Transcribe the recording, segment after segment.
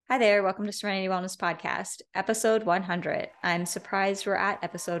Hi there. Welcome to Serenity Wellness Podcast, episode 100. I'm surprised we're at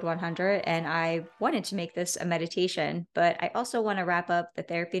episode 100, and I wanted to make this a meditation, but I also want to wrap up the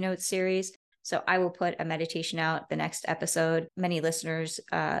therapy notes series. So I will put a meditation out the next episode. Many listeners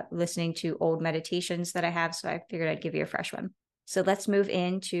listening to old meditations that I have, so I figured I'd give you a fresh one. So let's move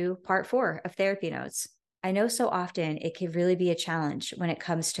into part 4 of therapy notes. I know so often it can really be a challenge when it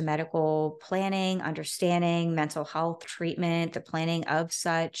comes to medical planning, understanding mental health treatment, the planning of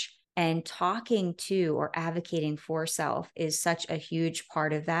such, and talking to or advocating for self is such a huge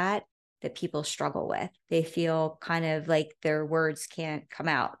part of that people struggle with. They feel kind of like their words can't come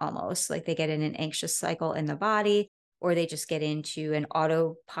out almost, like they get in an anxious cycle in the body, or they just get into an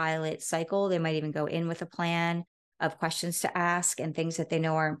autopilot cycle. They might even go in with a plan of questions to ask and things that they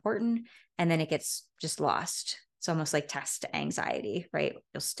know are important, and then it gets just lost. It's almost like test anxiety, right?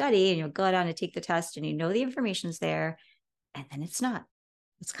 You'll study and you'll go down to take the test and you know the information's there, and then it's not.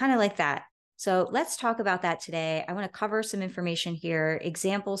 It's kind of like that. So let's talk about that today. I want to cover some information here,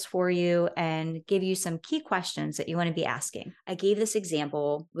 examples for you, and give you some key questions that you want to be asking. I gave this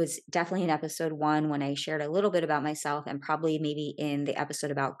example, was definitely in episode 1 when I shared a little bit about myself, and probably maybe in the episode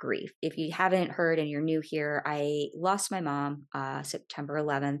about grief. If you haven't heard and you're new here, I lost my mom September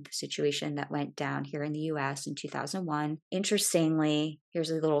 11th, situation that went down here in the US in 2001. Interestingly, here's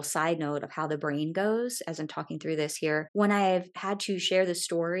a little side note of how the brain goes as I'm talking through this here. When I've had to share the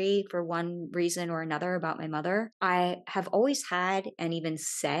story for one reason or another about my mother, I have always had and even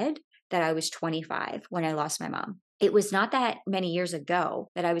said that I was 25 when I lost my mom. It was not that many years ago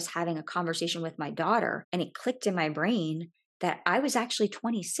that I was having a conversation with my daughter, and it clicked in my brain that I was actually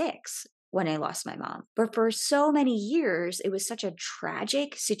 26 when I lost my mom. But for so many years, it was such a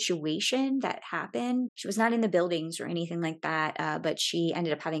tragic situation that happened. She was not in the buildings or anything like that, but she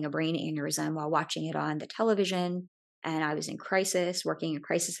ended up having a brain aneurysm while watching it on the television. And I was in crisis, working in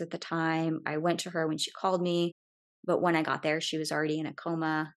crisis at the time. I went to her when she called me, but when I got there, she was already in a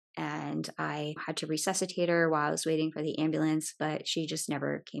coma. And I had to resuscitate her while I was waiting for the ambulance, but she just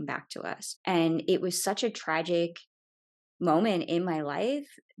never came back to us. And it was such a tragic moment in my life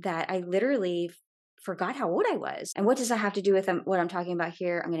that I literally forgot how old I was. And what does that have to do with what I'm talking about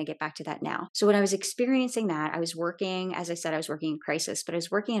here? I'm going to get back to that now. So when I was experiencing that, I was working, as I said, I was working in crisis, but I was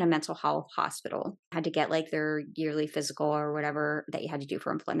working in a mental health hospital. I had to get like their yearly physical or whatever that you had to do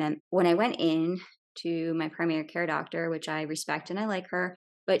for employment. When I went in to my primary care doctor, which I respect and I like her,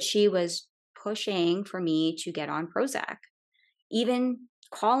 but she was pushing for me to get on Prozac. Even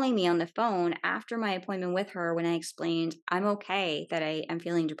calling me on the phone after my appointment with her when I explained I'm okay, that I am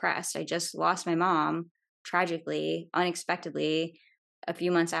feeling depressed. I just lost my mom tragically, unexpectedly, a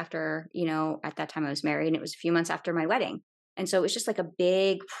few months after, at that time I was married, and it was a few months after my wedding. And so it was just like a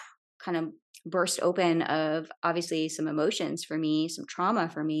big kind of burst open of obviously some emotions for me, some trauma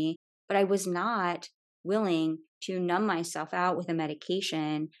for me, but I was not willing to numb myself out with a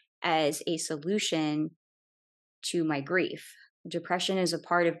medication as a solution to my grief. Depression is a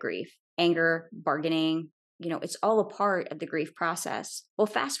part of grief. Anger, bargaining, it's all a part of the grief process. Well,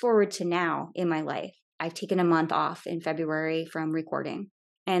 fast forward to now in my life. I've taken a month off in February from recording.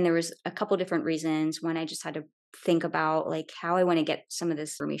 And there was a couple different reasons. One, I just had to think about like how I want to get some of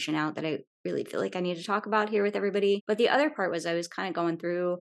this information out that I really feel like I need to talk about here with everybody. But the other part was I was kind of going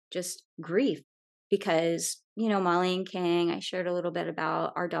through just grief because, Molly and King, I shared a little bit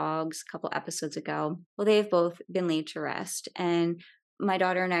about our dogs a couple episodes ago. Well, they've both been laid to rest, and my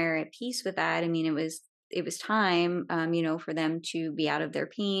daughter and I are at peace with that. I mean, it was time, for them to be out of their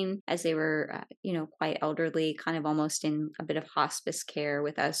pain as they were, quite elderly, kind of almost in a bit of hospice care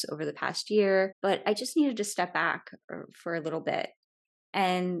with us over the past year. But I just needed to step back for a little bit.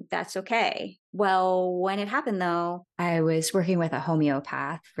 And that's okay. Well, when it happened, though, I was working with a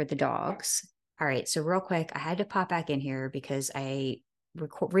homeopath for the dogs. All right. So, real quick, I had to pop back in here because I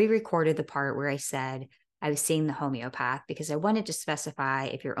re recorded the part where I said I was seeing the homeopath because I wanted to specify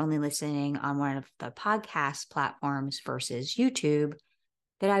if you're only listening on one of the podcast platforms versus YouTube,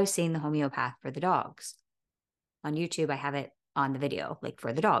 that I was seeing the homeopath for the dogs. On YouTube, I have it on the video, like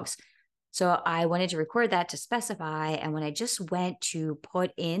for the dogs. So I wanted to record that to specify. And when I just went to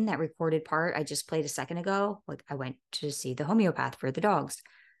put in that recorded part I just played a second ago, like I went to see the homeopath for the dogs,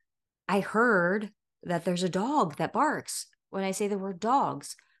 I heard that there's a dog that barks. When I say the word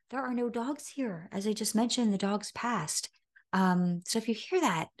dogs, there are no dogs here. As I just mentioned, the dogs passed. So if you hear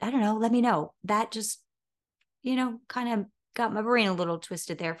that, I don't know, let me know. That just, kind of got my brain a little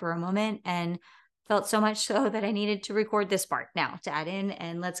twisted there for a moment, and felt so much so that I needed to record this part now to add in,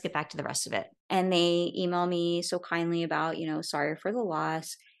 and let's get back to the rest of it. And they email me so kindly about, sorry for the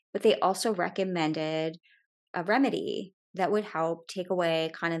loss, but they also recommended a remedy that would help take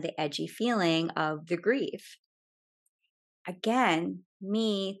away kind of the edgy feeling of the grief. Again,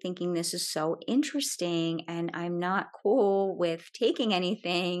 me thinking this is so interesting and I'm not cool with taking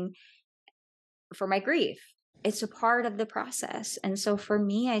anything for my grief. It's a part of the process. And so for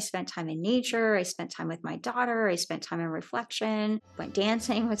me, I spent time in nature. I spent time with my daughter. I spent time in reflection, went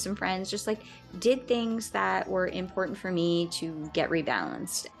dancing with some friends, just like did things that were important for me to get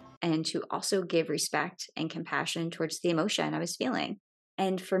rebalanced and to also give respect and compassion towards the emotion I was feeling.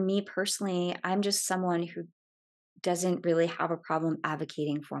 And for me personally, I'm just someone who doesn't really have a problem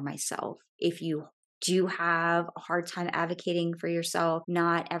advocating for myself. If you do have a hard time advocating for yourself,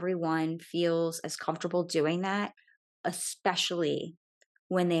 not everyone feels as comfortable doing that, especially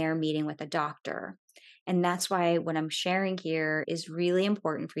when they are meeting with a doctor. And that's why what I'm sharing here is really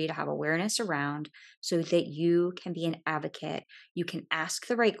important for you to have awareness around so that you can be an advocate. You can ask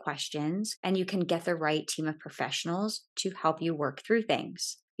the right questions and you can get the right team of professionals to help you work through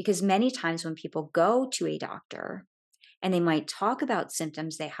things. Because many times when people go to a doctor, and they might talk about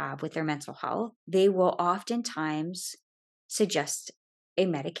symptoms they have with their mental health, they will oftentimes suggest a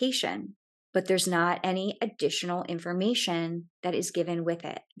medication, but there's not any additional information that is given with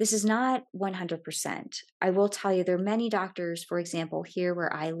it. This is not 100%. I will tell you, there are many doctors, for example, here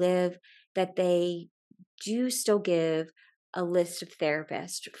where I live, that they do still give a list of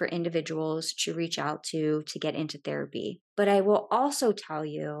therapists for individuals to reach out to get into therapy. But I will also tell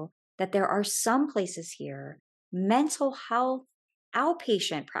you that there are some places here, mental health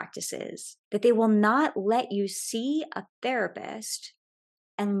outpatient practices, that they will not let you see a therapist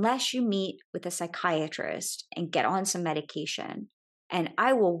unless you meet with a psychiatrist and get on some medication. And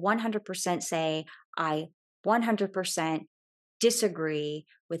I will 100% say I 100% disagree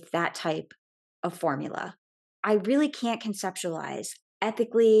with that type of formula. I really can't conceptualize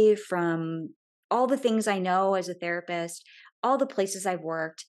ethically from all the things I know as a therapist, all the places I've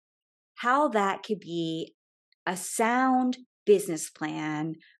worked, how that could be a sound business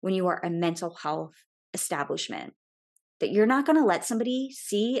plan when you are a mental health establishment. That you're not going to let somebody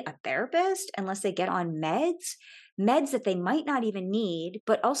see a therapist unless they get on meds that they might not even need,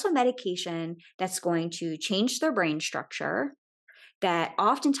 but also medication that's going to change their brain structure, that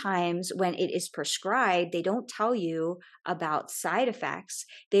oftentimes when it is prescribed, they don't tell you about side effects.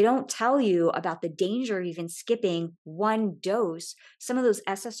 They don't tell you about the danger of even skipping one dose. Some of those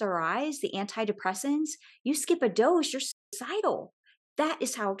SSRIs, the antidepressants, you skip a dose, you're suicidal. That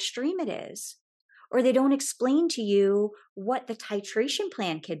is how extreme it is. Or they don't explain to you what the titration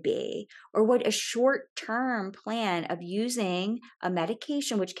plan could be, or what a short-term plan of using a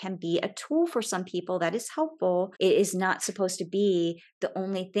medication, which can be a tool for some people that is helpful. It is not supposed to be the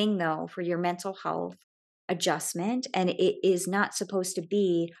only thing, though, for your mental health adjustment, and it is not supposed to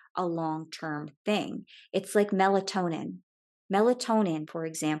be a long-term thing. It's like melatonin. Melatonin, for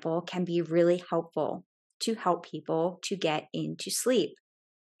example, can be really helpful to help people to get into sleep.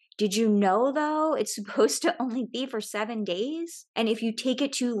 Did you know, though, it's supposed to only be for 7 days? And if you take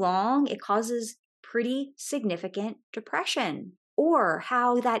it too long, it causes pretty significant depression. Or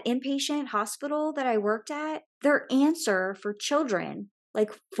how that inpatient hospital that I worked at, their answer for children,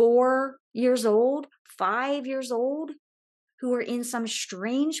 like 4 years old, 5 years old, who are in some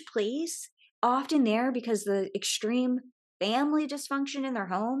strange place, often there because the extreme family dysfunction in their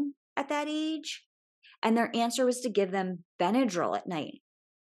home at that age. And their answer was to give them Benadryl at night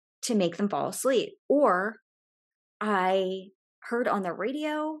to make them fall asleep. Or I heard on the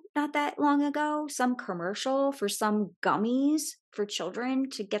radio not that long ago some commercial for some gummies for children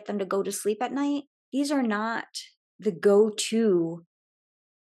to get them to go to sleep at night. These are not the go-to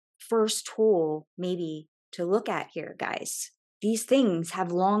first tool maybe to look at here, guys. These things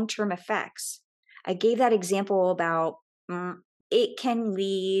have long-term effects. I gave that example about it can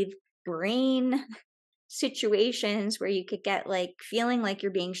leave brain situations where you could get like feeling like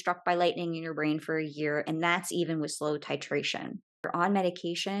you're being struck by lightning in your brain for a year. And that's even with slow titration. If you're on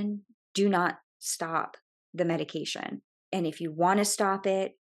medication, do not stop the medication. And if you want to stop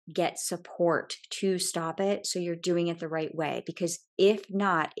it, get support to stop it so you're doing it the right way. Because if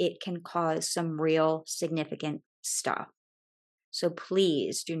not, it can cause some real significant stuff. So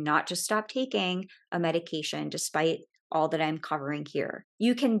please do not just stop taking a medication despite all that I'm covering here.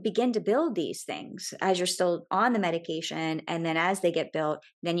 You can begin to build these things as you're still on the medication. And then as they get built,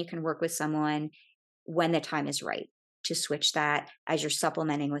 then you can work with someone when the time is right to switch that as you're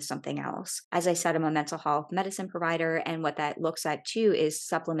supplementing with something else. As I said, I'm a mental health medicine provider. And what that looks at too is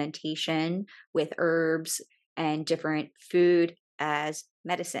supplementation with herbs and different food as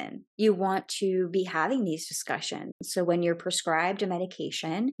medicine. You want to be having these discussions. So when you're prescribed a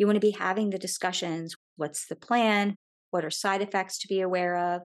medication, you want to be having the discussions. What's the plan? What are side effects to be aware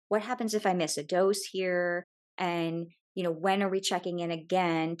of? What happens if I miss a dose here? And, when are we checking in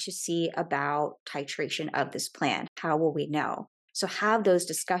again to see about titration of this plan? How will we know? So have those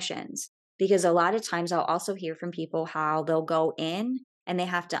discussions, because a lot of times I'll also hear from people how they'll go in and they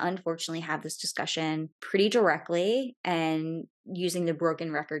have to unfortunately have this discussion pretty directly and using the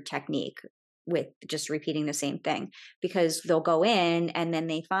broken record technique with just repeating the same thing, because they'll go in and then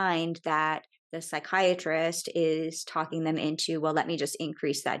they find that the psychiatrist is talking them into, well, let me just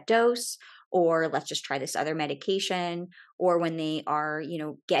increase that dose, or let's just try this other medication. Or when they are,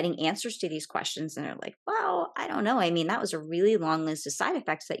 getting answers to these questions and they're like, well, I don't know. I mean, that was a really long list of side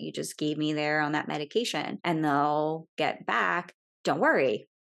effects that you just gave me there on that medication. And they'll get back, don't worry.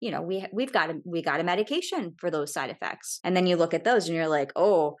 We got a medication for those side effects. And then you look at those and you're like,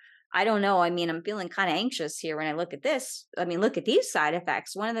 oh, I don't know. I mean, I'm feeling kind of anxious here when I look at this. I mean, look at these side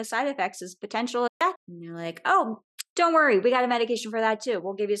effects. One of the side effects is potential death. And you're like, oh, don't worry. We got a medication for that too.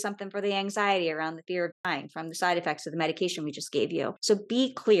 We'll give you something for the anxiety around the fear of dying from the side effects of the medication we just gave you. So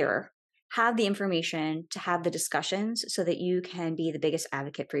be clear. Have the information to have the discussions so that you can be the biggest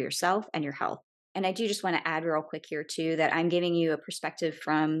advocate for yourself and your health. And I do just want to add real quick here too that I'm giving you a perspective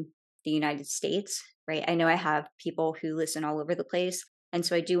from the United States, right? I know I have people who listen all over the place. And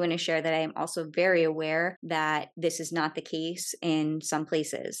so I do want to share that I am also very aware that this is not the case in some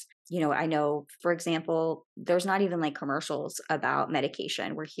places. I know, for example, there's not even like commercials about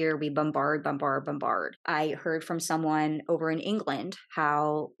medication. We're here, we bombard. I heard from someone over in England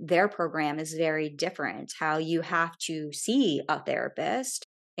how their program is very different, how you have to see a therapist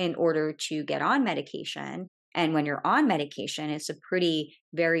in order to get on medication. And when you're on medication, it's a pretty,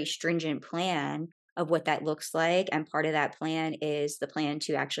 very stringent plan of what that looks like. And part of that plan is the plan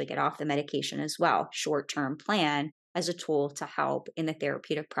to actually get off the medication as well, short-term plan as a tool to help in the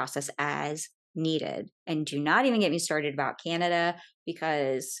therapeutic process as needed. And do not even get me started about Canada,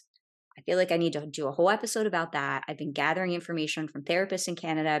 because I feel like I need to do a whole episode about that. I've been gathering information from therapists in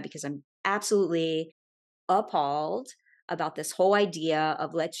Canada because I'm absolutely appalled about this whole idea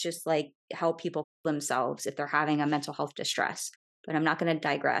of let's just like help people themselves if they're having a mental health distress. But I'm not going to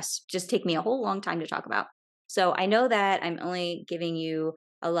digress. Just take me a whole long time to talk about. So I know that I'm only giving you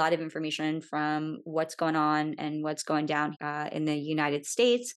a lot of information from what's going on and what's going down in the United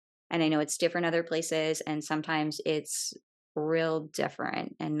States. And I know it's different other places. And sometimes it's real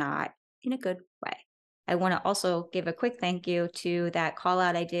different and not in a good way. I want to also give a quick thank you to that call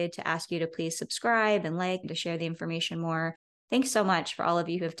out I did to ask you to please subscribe and like, to share the information more. Thanks so much for all of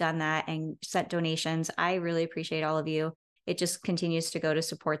you who have done that and sent donations. I really appreciate all of you. It just continues to go to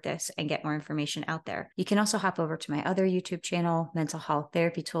support this and get more information out there. You can also hop over to my other YouTube channel, Mental Health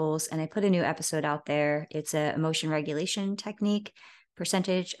Therapy Tools, and I put a new episode out there. It's an emotion regulation technique,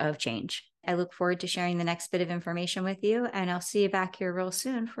 percentage of change. I look forward to sharing the next bit of information with you, and I'll see you back here real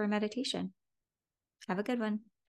soon for a meditation. Have a good one.